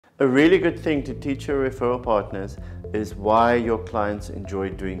A really good thing to teach your referral partners is why your clients enjoy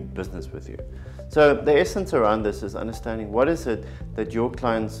doing business with you. So the essence around this is understanding what is it that your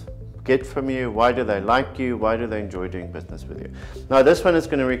clients get from you, why do they like you, why do they enjoy doing business with you. Now this one is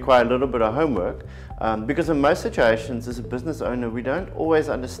going to require a little bit of homework because in most situations as a business owner we don't always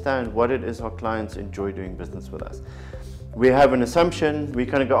understand what it is our clients enjoy doing business with us. We have an assumption, we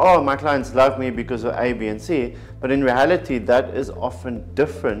kind of go, oh, my clients love me because of A, B, and C, but in reality that is often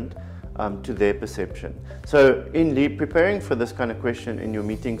different to their perception. So in preparing for this kind of question in your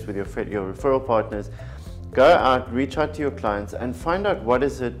meetings with your referral partners, go out, reach out to your clients and find out what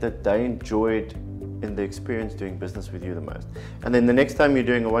is it that they enjoyed in the experience doing business with you the most. And then the next time you're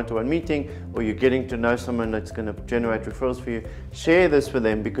doing a one-to-one meeting or you're getting to know someone that's going to generate referrals for you, share this with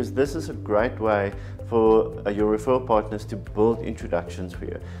them because this is a great way for your referral partners to build introductions for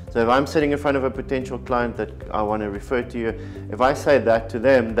you. So if I'm sitting in front of a potential client that I want to refer to you, if I say that to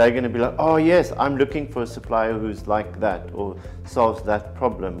them, they're going to be like, oh yes, I'm looking for a supplier who's like that or solves that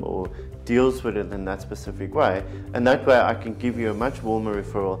problem or deals with it in that specific way, and that way I can give you a much warmer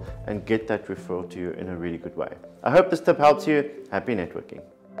referral and get that referral to you in a really good way. I hope this tip helps you. Happy networking.